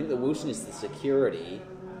think the Wilson is the security,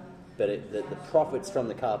 but the profits from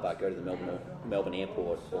the car park go to the Melbourne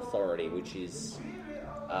Airport Authority, which is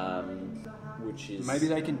Maybe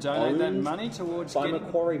they can donate that owned money towards by getting...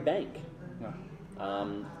 Macquarie Bank. No.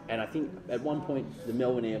 And I think at one point the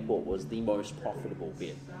Melbourne Airport was the most profitable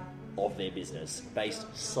bit of their business, based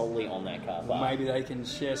solely on that car park. Maybe they can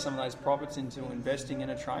share some of those profits into investing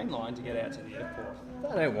in a train line to get out to the airport.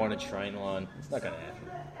 I don't want a train line. It's not going to happen.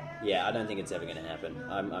 Yeah, I don't think it's ever going to happen.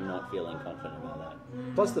 I'm not feeling confident about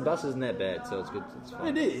that. Plus, the bus isn't that bad, so it's good. It's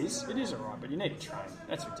fine. It is alright, but you need a train.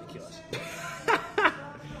 That's ridiculous.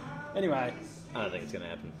 Anyway, I don't think it's going to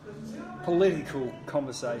happen. political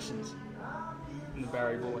conversations in the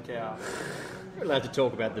Barry Bullock Hour. We're allowed to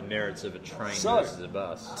talk about the merits of a train versus a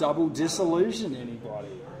bus. Double disillusion, anybody?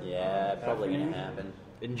 Yeah, probably going to happen.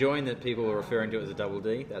 Enjoying that people are referring to it as a double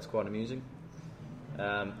D. That's quite amusing.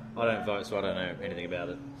 I don't vote, so I don't know anything about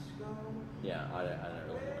it. Yeah, I don't really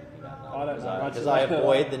know anything about that. I don't know much Because I about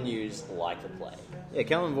avoid the news like the plague. Yeah,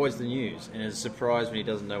 Callum avoids the news and is surprised when he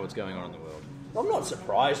doesn't know what's going on in the world. I'm not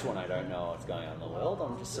surprised when I don't know what's going on in the world.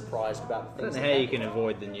 I'm just surprised about I things. don't know how you can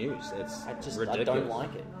avoid the news. That's ridiculous. I don't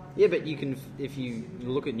like it. Yeah, but you can. If you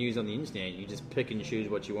look at news on the internet, you just pick and choose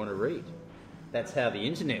what you want to read. That's how the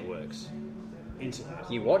internet works. Internet.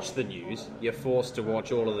 You watch the news, you're forced to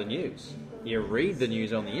watch all of the news. You read the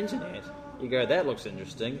news on the internet, you go, that looks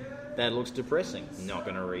interesting, that looks depressing, not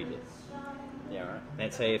going to read it. Yeah, right.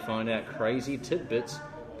 That's how you find out crazy tidbits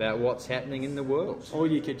about what's happening in the world. Or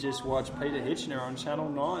you could just watch Peter Hitchener on Channel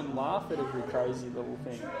 9 laugh at every crazy little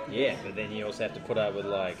thing. Yeah, but then you also have to put up with,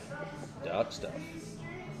 dark stuff.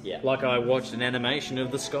 Yeah. Like I watched an animation of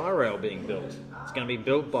the Skyrail being built. It's going to be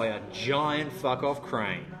built by a giant fuck-off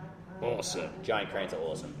crane. Awesome. Giant cranes are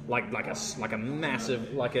awesome. Like a massive,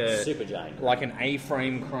 Super giant. like an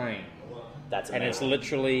A-frame crane. That's And amazing. it's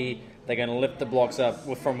literally, they're going to lift the blocks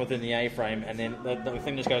up from within the A-frame, and then the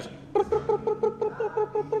thing just goes...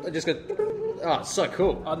 It just goes... Oh, it's so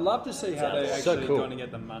cool. I'd love to see how they're So actually cool. going to get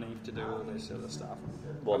the money to do all this other stuff.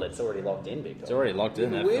 Well, it's already locked in, Victor. It's already locked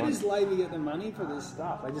in. Where does Labor get the money for this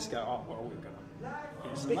stuff? They just go, oh, well, we've got to...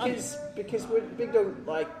 Because we're big dog,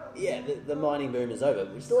 the mining boom is over.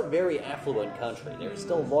 We're still a very affluent country. There is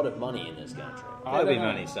still a lot of money in this country. There'll be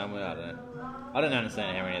money somewhere, I don't know. I don't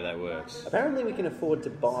understand how any of that works. Apparently we can afford to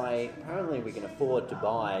buy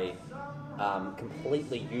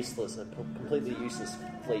completely useless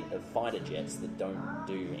fleet of fighter jets that don't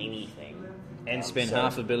do anything And spend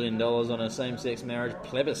 $500 million on a same-sex marriage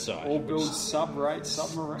plebiscite. Or build sub-rate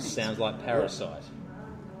submarines. Sounds like Parasite.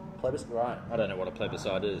 Plebiscite, right? I don't know what a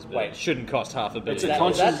plebiscite is, but Wait. it shouldn't cost $500 million.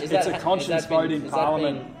 It's a conscience vote in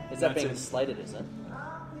Parliament. Is that being slated, is it?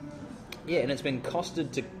 Yeah, and it's been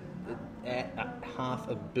costed to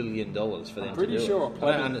 $500 million for them to do it.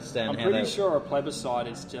 I don't understand how pretty sure a plebiscite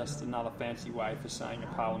is just another fancy way for saying a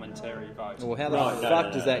parliamentary vote. Well, how the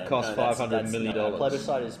fuck does that cost $500 million? No,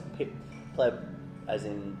 plebiscite is pleb, as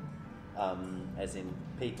in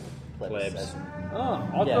people. Plebs. As in,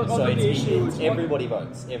 I yeah, thought so the issue was everybody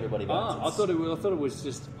votes. Everybody votes. I thought it was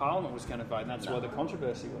just Parliament was going to vote, and that's why the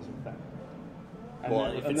controversy was with that. And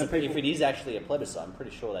Well, then- if it is actually a plebiscite, I'm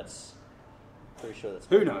pretty sure that's.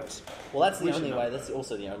 Who knows? Well, that's the We only should way. know. That's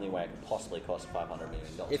also the only way it could possibly cost $500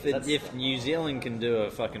 million. If New Zealand can do a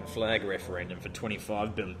fucking flag referendum for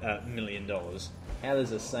 $25 million, how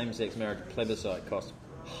does a same-sex marriage plebiscite cost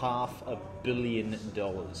 $500 million?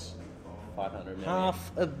 $500 million.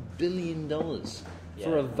 $500 million Yeah.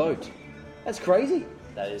 for a vote. That's crazy.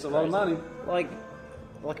 That is It's a lot of crazy. money. Like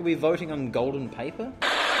are we voting on golden paper?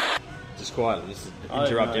 Just quietly, just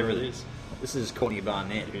interrupt everything. This is Courtney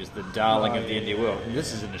Barnett, who's the darling of the indie world. And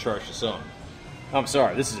this is an atrocious song. I'm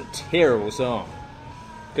sorry, this is a terrible song.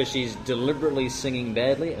 Because she's deliberately singing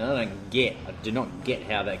badly, and I do not get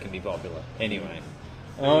how that can be popular. Anyway.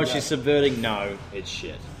 Oh, she's subverting. No, it's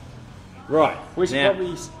shit. Right. We should now,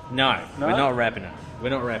 probably... No, No? we're not wrapping up. We're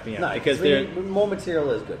not wrapping up. No, because more material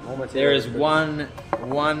is good. there is one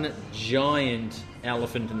giant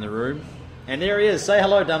elephant in the room. And there he is. Say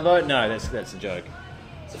hello, Dumbo. No, that's a joke.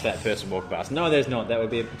 It's a fat person walking past. No, there's not. That would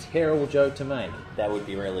be a terrible joke to make. That would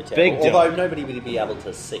be really terrible. Big joke. Although nobody would be able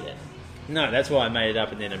to see it. No, that's why I made it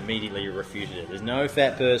up and then immediately refuted it. There's no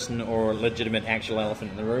fat person or a legitimate actual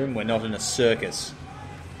elephant in the room. We're not in a circus.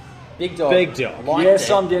 Big dog. Big dog. Liked Yes,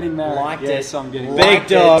 it. I'm getting married. Liked Yes, it. I'm getting Big Liked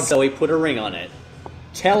dog. it, so he put a ring on it.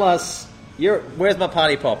 Tell us, where's my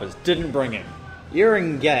party poppers? Didn't bring him. You're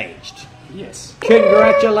engaged. Yes.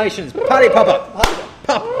 Congratulations. Party popper.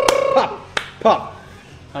 Pop, pop, pop.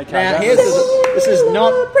 Okay, Now, that's, this is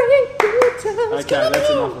not... okay, that's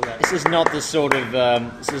enough of that. This is not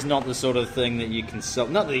the sort of thing that you consult.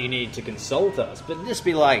 Not that you need to consult us, but just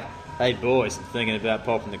be like, "Hey boys, I'm thinking about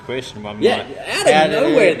popping the question." I'm Yeah, like, out of "How do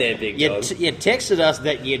nowhere there, big you dog." you texted us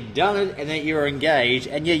that you'd done it and that you were engaged,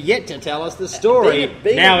 and you're yet to tell us the story.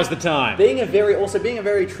 Being Now is the time. Being a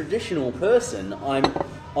very traditional person,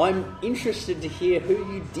 I'm interested to hear who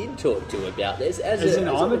you did talk to about this.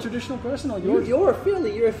 I'm a traditional person, or You're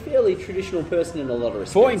a fairly traditional person in a lot of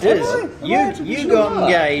respects. Point is, Am I you traditional? got You are.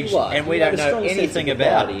 engaged, You are. and we You have don't a know strong sense anything of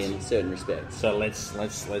about propriety it. in certain respects. So let's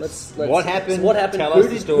Let's what happened? What happened? Tell Who us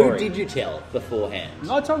the did, story. Who did you tell beforehand?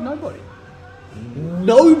 I told nobody.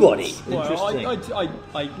 Nobody. Well, Interesting.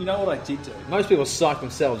 I you know what I did do? Most people psych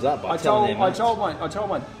themselves up by I telling their mates.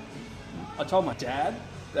 I told my dad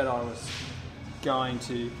that I was going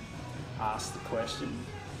to ask the question.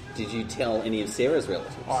 Did you tell any of Sarah's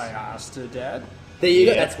relatives? I asked her dad. There you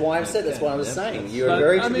go. Yeah. That's why I said. That's what I was Yeah. saying. You're But, a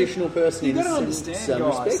very I mean, traditional person You've in got to some understand, guys,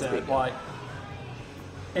 respects. that, Big guy. like,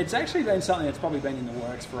 it's actually been something that's probably been in the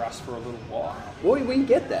works for us for a little while. Well, we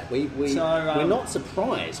get that. We're So, not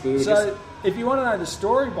surprised. We were So, just if you want to know the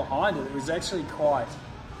story behind it, it was actually quite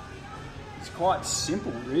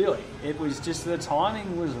simple, really. It was just the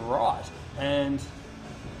timing was right, and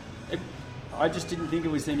I just didn't think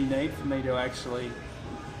there was any need for me to actually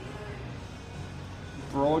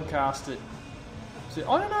broadcast it. So,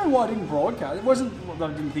 I don't know why I didn't broadcast. It wasn't that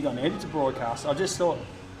I didn't think I needed to broadcast. I just thought,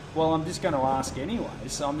 well, I'm just going to ask anyway,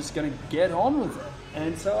 so I'm just going to get on with it.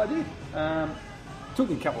 And so I did. Took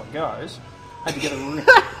me a couple of goes. Had to get a ring.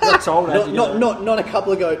 Got told I had to get a ring. not a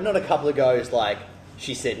couple of goes. Like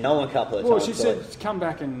she said, no, a couple of Well, times. she said, come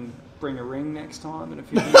back and bring a ring next time in a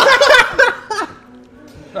few years.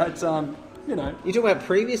 But, you know. You talking about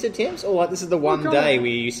previous attempts, or like this is the one Well, day where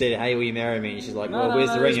you said, "Hey, will you marry me?" And she's like, No, "Where's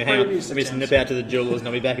no, the ring?" it was You hang on. previous Let me just attempts. nip out to the jewelers, and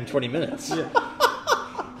I'll be back in 20 minutes. Yeah.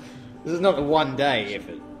 This is not a one-day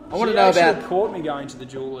effort. I want She to know actually about. caught me going to the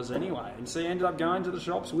jewellers anyway, and she ended up going to the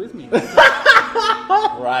shops with me.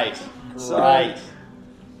 Right. So- Right.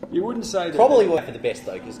 You wouldn't say that. Probably work for the best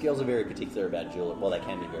though, because girls are very particular about jewelry. Well, they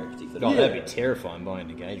can be very particular. Oh, Yeah. that'd be terrifying buying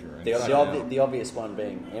an engagement ring. The obvious one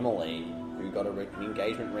being Emily, who got an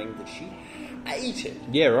engagement ring that she hated.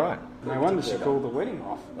 Yeah, right. No wonder she called the wedding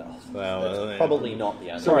off. Well, that's I mean, probably not the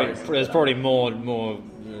only Sorry, reason. there's probably more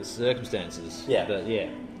circumstances. Yeah. But yeah.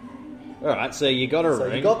 All right, so you got a So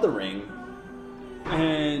ring. you got the ring.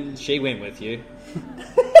 And She went with you.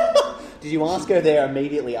 Did you ask her there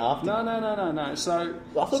immediately after? No. So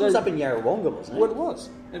I thought it was up in Yarrawonga, wasn't it? Well,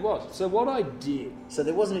 it was. So what I did... So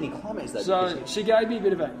there wasn't any climax, though? So she gave me a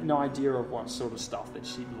bit of an idea of what sort of stuff that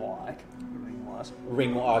she'd like,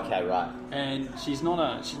 ring-wise. Okay, right. And she's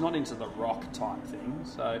not into the rock type thing,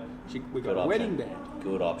 so we got a wedding band.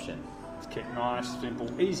 Good option. It's nice,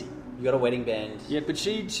 simple, easy. You got a wedding band. Yeah, but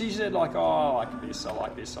she said like, oh, I like this, I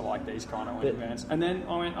like this, I like these kind of wedding bands. And then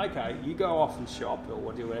I went, okay, you go off and shop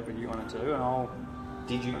or do whatever you want to do, and I'll...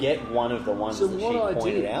 Did you get one of the ones that she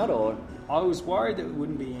pointed out, or...? I was worried that it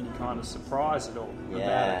wouldn't be any kind of surprise at all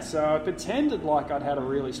about it. So I pretended like I'd had a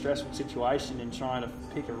really stressful situation in trying to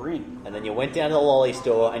pick a ring. And then you went down to the lolly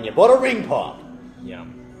store and you bought a ring pop.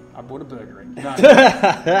 Yum. I bought a burger ring. No.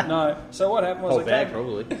 No. So what happened was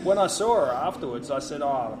probably. When I saw her afterwards, I said,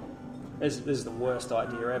 oh, this is the worst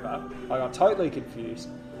idea ever. I got totally confused.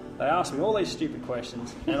 They asked me all these stupid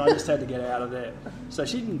questions, and I just had to get out of there. So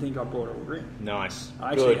she didn't think I bought a ring. Nice.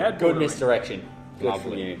 I actually had good misdirection.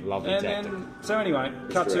 Lovely tactic. Then, so anyway,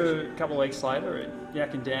 cut to a couple of weeks later at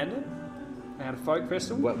Yak and Dander. They had a folk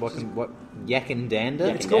festival. What? Yak and Dander?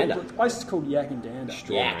 Yeah, the place is called Yak and Dander.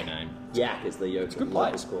 Extraordinary name. Yak is the yokel. It's a good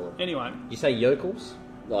place. Anyway. You say yokels?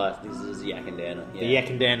 This is Yak and Dander. Yeah. The Yak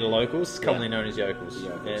and Dander locals, commonly known as yokels.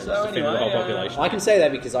 Yeah, so anyway, the whole population. I can say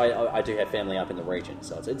that because I do have family up in the region,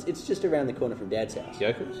 so it's just around the corner from Dad's house.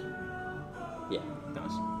 Yokels? Yeah.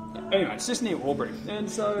 Nice. Anyway, it's just near Albury. And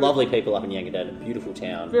so lovely people up in Yangadada, beautiful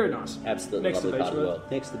town. Very nice. Absolutely lovely part of the world.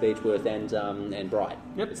 Next to Beechworth and Bright.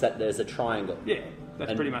 Yep. There's a triangle. Yeah,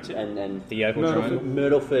 that's pretty much it. And the yokel triangle?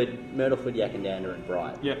 Myrtleford, Yakandander and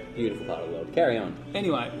Bright. Yep. Beautiful part of the world. Carry on.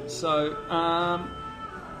 Anyway, so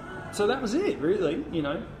that was it, really, you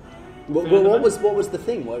know. What was the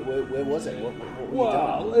thing? Where was it? What were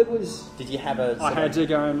you doing? It was... Did you have a... I had to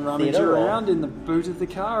go and rummage around in the boot of the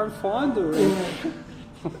car and find the ring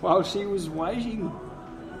while she was waiting,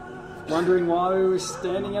 wondering why we were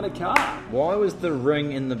standing at a car. Why was the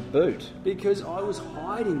ring in the boot? Because I was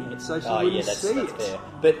hiding it so she wouldn't see it. Fair.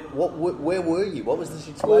 But where were you? What was the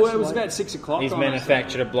situation? Well, it was about 6 o'clock. He's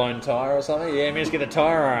manufactured a blown tyre or something? Yeah, let me just get a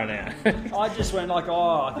tyre iron now. I just went like,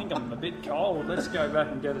 I think I'm a bit cold. Let's go back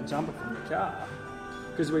and get a jumper from the car.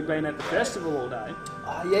 Because we'd been at the festival all day.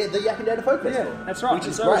 Oh, yeah, the Yakandana Folk Festival. Yeah, that's right. Which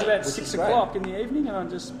is so great. It was about 6 o'clock in the evening, and I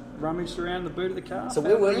just rummaged around the boot of the car. So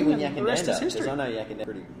where were you in Yakandana? The rest is history. Because I know Yakandana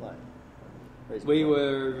pretty like... We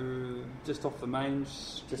were just off the main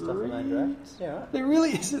street. Just off the main road? Yeah, right. There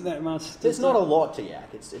really isn't that much. There's not a lot to Yak.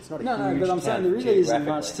 It's not a huge No, but I'm saying there really isn't much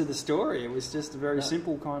geographically. to the story. It was just a very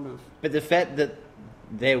simple kind of... But the fact that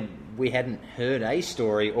we hadn't heard a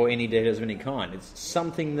story or any details of any kind, it's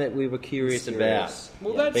something that we were curious about.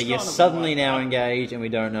 Well, that's but you're kind of suddenly now engaged and we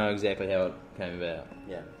don't know exactly how it came about.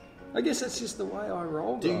 Yeah. I guess that's just the way I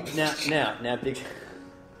roll. Now,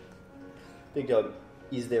 Big Dog,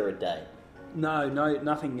 is there a day? No,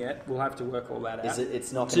 nothing yet. We'll have to work all that out.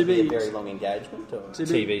 It's not going to be a very long engagement? Or?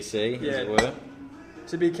 TBC, as it were.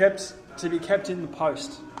 To be kept in the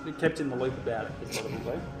post, be kept in the loop about it is what it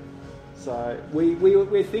will be. So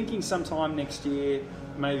we're thinking sometime next year,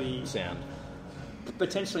 maybe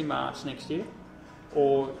potentially March next year,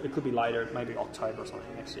 or it could be later, maybe October or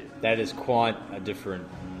something next year. That is quite a different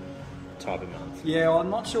type of month. Yeah, well,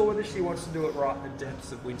 I'm not sure whether she wants to do it right at the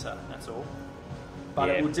depths of winter. That's all. But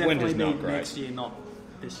it will definitely be next year, not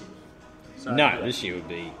this year. So, this year would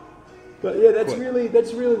be. But yeah, that's really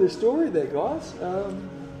the story there, guys.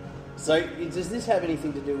 So, does this have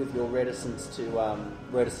anything to do with your reticence to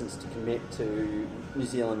commit to New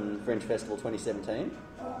Zealand Fringe Festival 2017?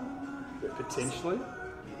 Potentially.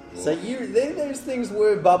 So those things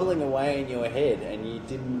were bubbling away in your head, and you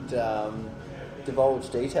didn't divulge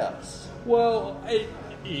details. Well,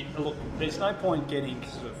 look, there's no point getting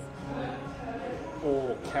sort of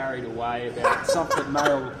all carried away about something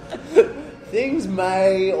male. Things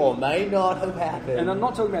may or may not have happened. And I'm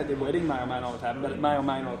not talking about the wedding may or may not have happened, but it may or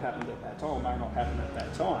may not have happened at that time, or may not happen at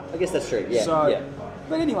that time. I guess that's true, yeah.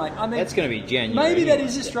 But anyway, I mean... That's going to be genuine. Maybe that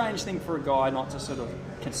is a strange thing for a guy not to sort of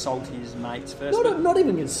consult his mates first. Not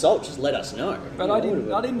even consult, just let us know. But I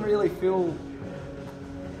didn't really feel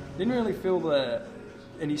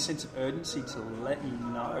any sense of urgency to let you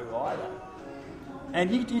know either. And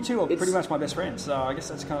you two are pretty much my best friends, so I guess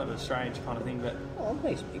that's kind of a strange kind of thing. But it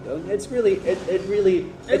makes me go. It's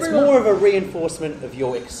more of a reinforcement of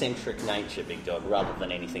your eccentric nature, Big Dog, rather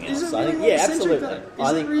than anything else. Is it really that absolutely.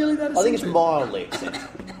 Is it really that eccentric? I think it's mildly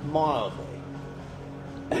eccentric. Mildly.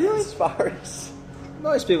 Really? As far as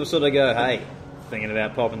most people sort of go, hey, thinking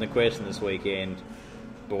about popping the question this weekend,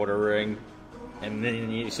 bought a ring, And then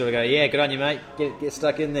you sort of go, yeah, good on you, mate. Get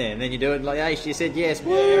stuck in there. And then you do it like, hey, she said yes.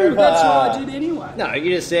 Yeah, that's what I did anyway. No,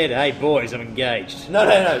 you just said, hey, boys, I'm engaged. No.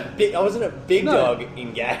 I wasn't a big dog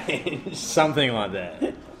engaged. Something like that.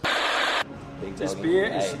 Big This dog beer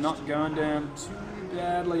engaged. is not going down too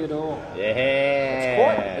badly at all.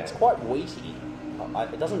 Yeah. It's quite wheaty.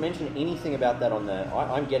 It doesn't mention anything about that on the...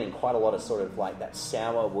 I'm getting quite a lot of sort of like that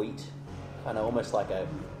sour wheat, kind of almost like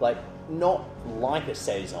not like a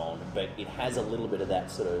saison, but it has a little bit of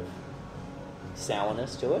that sort of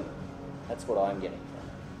sourness to it. That's what I'm getting.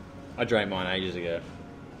 I drank mine ages ago.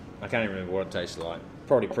 I can't even remember what it tasted like.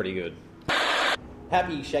 Probably pretty good.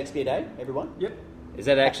 Happy Shakespeare Day, everyone. Yep. Is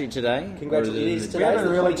that actually today? Congratulations. Or It is We today. haven't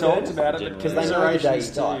the really 23rd. talked about it, but Because they know the day commiserations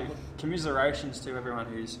he died. commiserations to everyone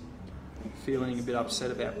who's feeling a bit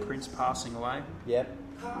upset about Prince passing away. Yep.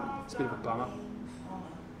 It's a bit of a bummer.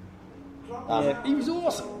 Yeah. He was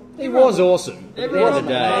awesome. He was awesome. At the He end was of an the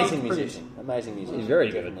day, amazing musician. Amazing musician. He's very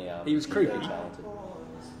good. Definitely, He was creepy. very talented.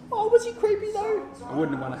 Oh, was he creepy though? I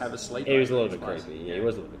wouldn't want to have a sleep. he was a over little bit his place. creepy. Yeah, he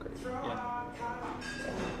was a little bit creepy. Yeah.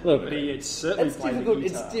 A little But bit. he had certainly It's played difficult. the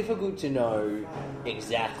guitar. It's difficult to know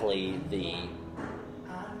exactly the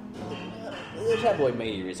tabloid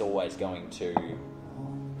media is always going to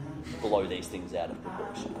blow these things out of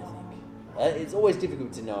proportion. I think it's always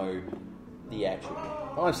difficult to know the actual.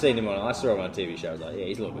 I've seen him I saw him on a TV show. I was like, yeah,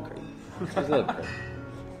 he's a little bit creepy. He's a little bit creepy.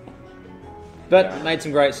 But made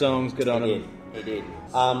some great songs. Good on him. He did.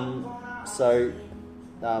 So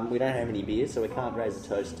we don't have any beers, so we can't raise a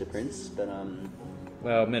toast to Prince. But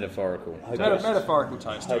Well, metaphorical. Metaphorical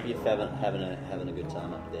toast. hope you're having a good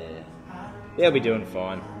time up there, Yeah, we'll be doing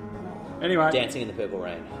fine. Anyway, dancing in the purple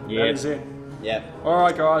rain. Yeah. that is it. Yep. All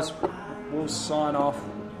right, guys, we'll sign off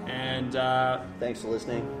and Thanks for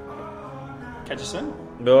listening. catch you soon.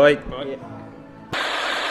 Bye. Bye. Yep.